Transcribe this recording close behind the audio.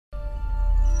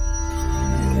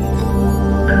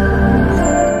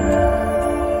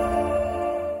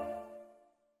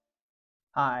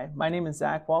Hi, my name is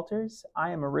Zach Walters.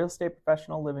 I am a real estate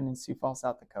professional living in Sioux Falls,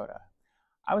 South Dakota.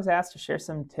 I was asked to share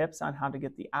some tips on how to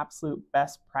get the absolute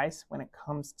best price when it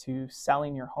comes to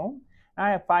selling your home. And I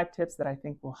have 5 tips that I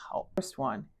think will help. First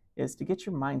one is to get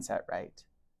your mindset right.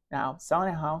 Now,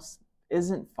 selling a house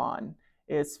isn't fun.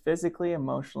 It's physically,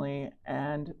 emotionally,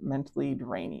 and mentally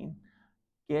draining.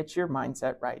 Get your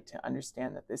mindset right to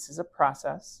understand that this is a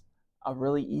process. A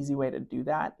really easy way to do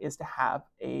that is to have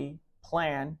a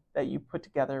plan that you put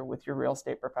together with your real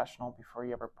estate professional before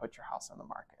you ever put your house on the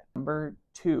market. Number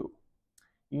 2,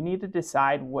 you need to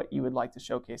decide what you would like to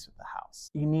showcase with the house.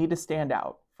 You need to stand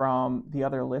out from the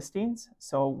other listings.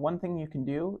 So one thing you can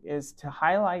do is to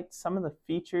highlight some of the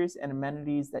features and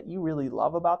amenities that you really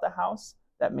love about the house,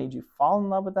 that made you fall in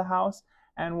love with the house,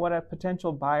 and what a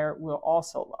potential buyer will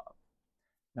also love.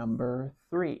 Number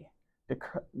 3,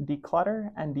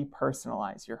 declutter and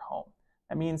depersonalize your home.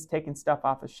 That means taking stuff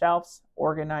off of shelves,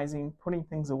 organizing, putting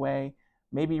things away,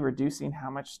 maybe reducing how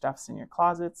much stuff's in your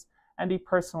closets, and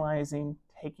depersonalizing,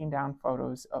 taking down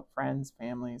photos of friends,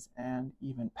 families, and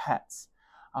even pets.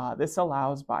 This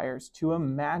allows buyers to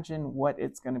imagine what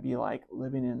it's going to be like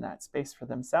living in that space for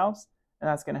themselves, and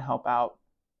that's going to help out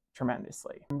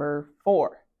tremendously. Number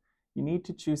 4, you need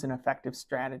to choose an effective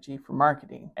strategy for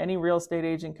marketing. Any real estate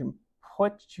agent can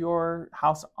put your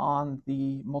house on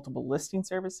the multiple listing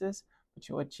services,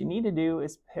 but what you need to do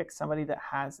is pick somebody that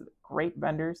has great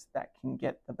vendors that can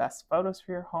get the best photos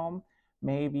for your home,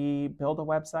 maybe build a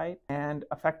website, and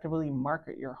effectively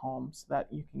market your home so that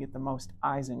you can get the most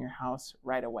eyes in your house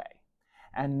right away.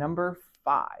 And number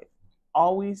 5,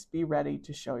 always be ready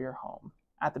to show your home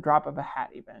at the drop of a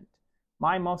hat event.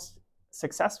 My most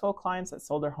successful clients that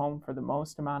sold their home for the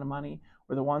most amount of money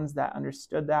were the ones that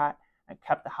understood that and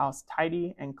kept the house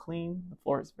tidy and clean, the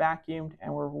floors vacuumed,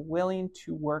 and were willing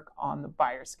to work on the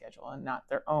buyer's schedule and not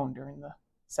their own during the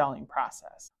selling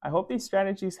process. I hope these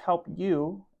strategies help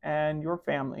you and your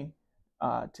family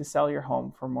to sell your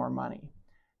home for more money.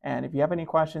 And if you have any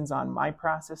questions on my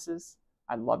processes,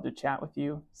 I'd love to chat with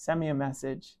you. Send me a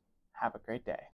message. Have a great day.